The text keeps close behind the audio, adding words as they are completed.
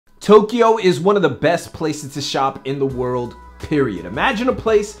Tokyo is one of the best places to shop in the world, period. Imagine a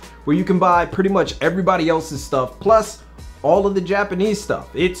place where you can buy pretty much everybody else's stuff, plus all of the Japanese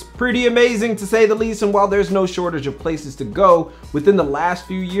stuff. It's pretty amazing to say the least, and while there's no shortage of places to go, within the last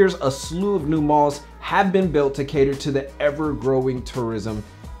few years, a slew of new malls have been built to cater to the ever-growing tourism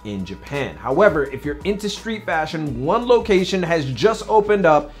in Japan. However, if you're into street fashion, one location has just opened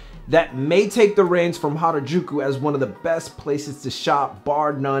up that may take the reins from Harajuku as one of the best places to shop,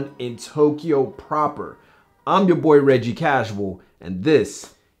 bar none, in Tokyo proper. I'm your boy Reggie Casual, and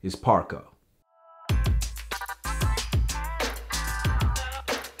this is PArco.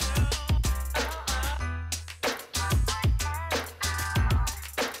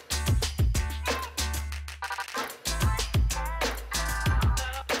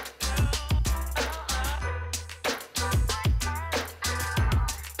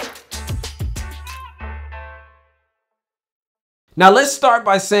 Now let's start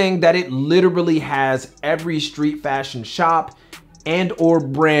by saying that it literally has every street fashion shop and or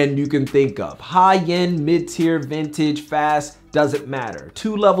brand you can think of. High-end, mid-tier, vintage, fast, doesn't matter.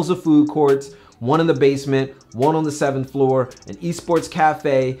 2 levels of food courts, one in the basement, one on the 7th floor, an esports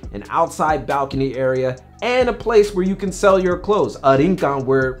cafe, an outside balcony area, and a place where you can sell your clothes, a rinkan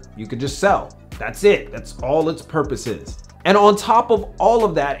where you can just sell. That's it, that's all its purpose is. And on top of all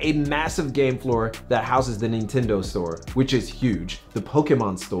of that, a massive game floor that houses the Nintendo store, which is huge, the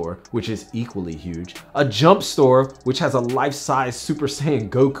Pokemon store, which is equally huge, a Jump store, which has a life-size Super Saiyan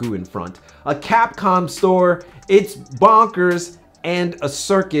Goku in front, a Capcom store, it's bonkers, and a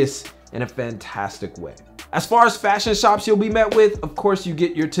circus in a fantastic way. As far as fashion shops you'll be met with, of course you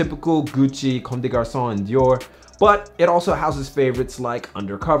get your typical Gucci, Comme des Garçons, and Dior, but it also houses favorites like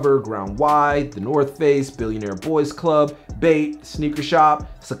Undercover, Ground Y, The North Face, Billionaire Boys Club, Bait, Sneaker Shop,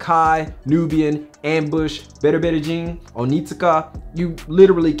 Sakai, Nubian, Ambush, Better-Better-Jing, Onitsuka. You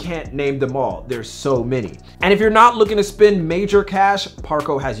literally can't name them all. There's so many. And if you're not looking to spend major cash,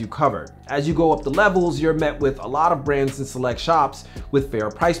 PArco has you covered. As you go up the levels, you're met with a lot of brands and select shops with fair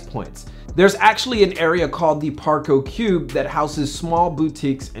price points. There's actually an area called the PArco Cube that houses small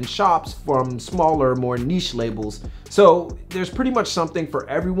boutiques and shops from smaller, more niche labels. So there's pretty much something for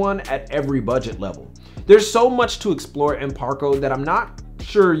everyone at every budget level. There's so much to explore in PArco that I'm not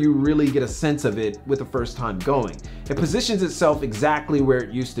sure you really get a sense of it with the first time going. It positions itself exactly where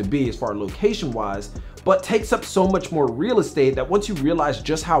it used to be as far as location wise, but takes up so much more real estate that once you realize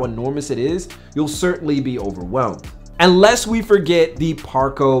just how enormous it is, you'll certainly be overwhelmed. Unless we forget the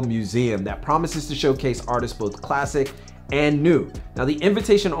PArco Museum that promises to showcase artists both classic and new. Now the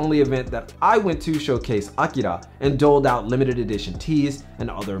invitation-only event that I went to showcased Akira and doled out limited edition tees and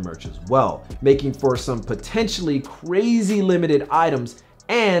other merch as well, making for some potentially crazy limited items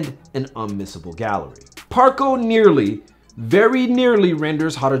and an unmissable gallery. PArco very nearly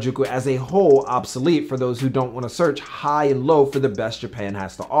renders Harajuku as a whole obsolete for those who don't want to search high and low for the best Japan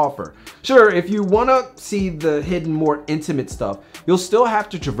has to offer. Sure, if you want to see the hidden, more intimate stuff, you'll still have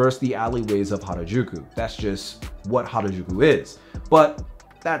to traverse the alleyways of Harajuku. That's just what Harajuku is. But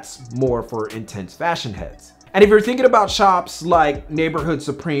that's more for intense fashion heads. And if you're thinking about shops like Neighborhood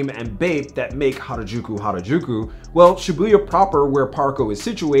Supreme and Bape that make Harajuku Harajuku, well, Shibuya proper, where PArco is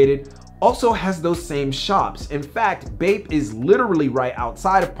situated, also has those same shops. In fact, Bape is literally right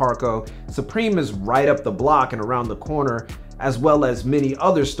outside of PArco, Supreme is right up the block and around the corner, as well as many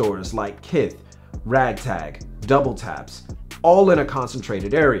other stores like Kith, Ragtag, Double Taps, all in a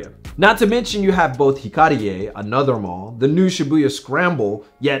concentrated area. Not to mention you have both Hikarie, another mall, the new Shibuya Scramble,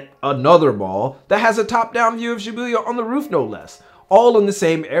 yet another mall, that has a top-down view of Shibuya on the roof no less, all in the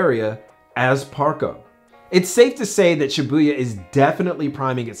same area as PArco. It's safe to say that Shibuya is definitely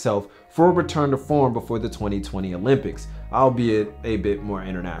priming itself for a return to form before the 2020 Olympics, albeit a bit more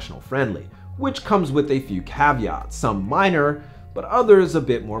international friendly, which comes with a few caveats, some minor, but others a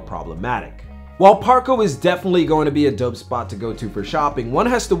bit more problematic. While PArco is definitely going to be a dope spot to go to for shopping, one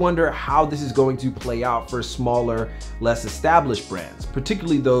has to wonder how this is going to play out for smaller, less established brands,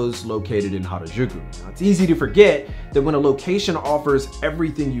 particularly those located in Harajuku. Now, it's easy to forget that when a location offers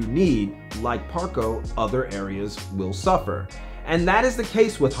everything you need, like PArco, other areas will suffer. And that is the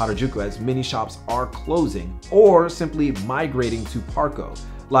case with Harajuku, as many shops are closing or simply migrating to PArco,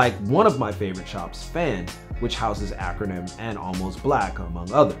 like one of my favorite shops, Fan, which houses Acronym and Almost Black,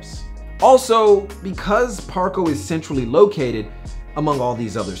 among others. Also, because PArco is centrally located among all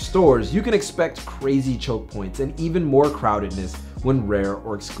these other stores, you can expect crazy choke points and even more crowdedness when rare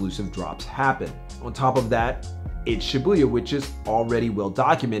or exclusive drops happen. On top of that, it's Shibuya, which is already well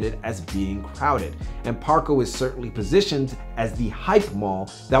documented as being crowded. And PArco is certainly positioned as the hype mall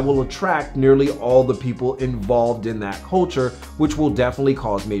that will attract nearly all the people involved in that culture, which will definitely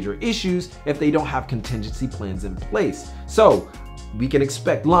cause major issues if they don't have contingency plans in place. So we can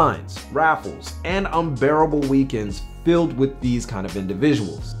expect lines, raffles, and unbearable weekends filled with these kind of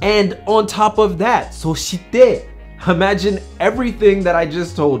individuals. And on top of that, そして imagine everything that I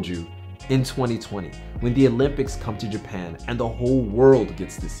just told you in 2020 when the Olympics come to Japan and the whole world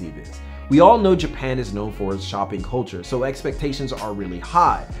gets to see this. We all know Japan is known for its shopping culture, so expectations are really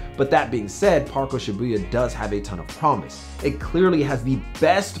high. But that being said, PArco Shibuya does have a ton of promise. It clearly has the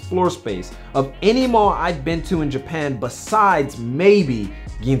best floor space of any mall I've been to in Japan besides maybe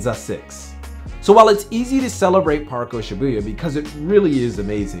Ginza 6. So while it's easy to celebrate PArco Shibuya because it really is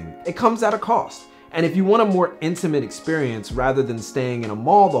amazing, it comes at a cost. And if you want a more intimate experience rather than staying in a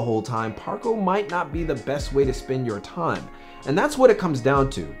mall the whole time, PArco might not be the best way to spend your time. And that's what it comes down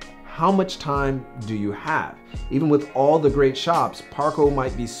to. How much time do you have? Even with all the great shops, PArco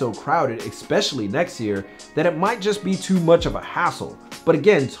might be so crowded, especially next year, that it might just be too much of a hassle. But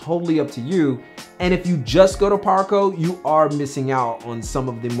again, totally up to you. And if you just go to PArco, you are missing out on some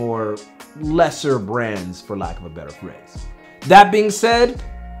of the more lesser brands, for lack of a better phrase. That being said,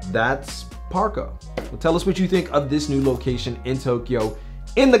 that's PArco. Well, tell us what you think of this new location in Tokyo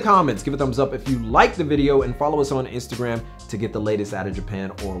in the comments. Give a thumbs up if you liked the video and follow us on Instagram to get the latest out of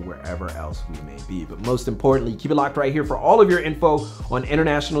Japan or wherever else we may be. But most importantly, keep it locked right here for all of your info on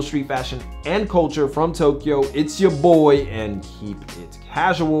international street fashion and culture from Tokyo. It's your boy, and keep it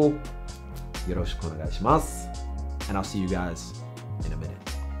casual. Yoroshiku onegaishimasu. And I'll see you guys in a minute.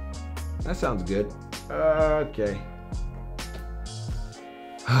 That sounds good. Okay.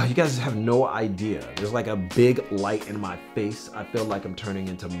 You guys have no idea. There's like a big light in my face. I feel like I'm turning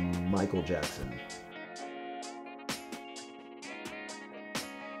into Michael Jackson.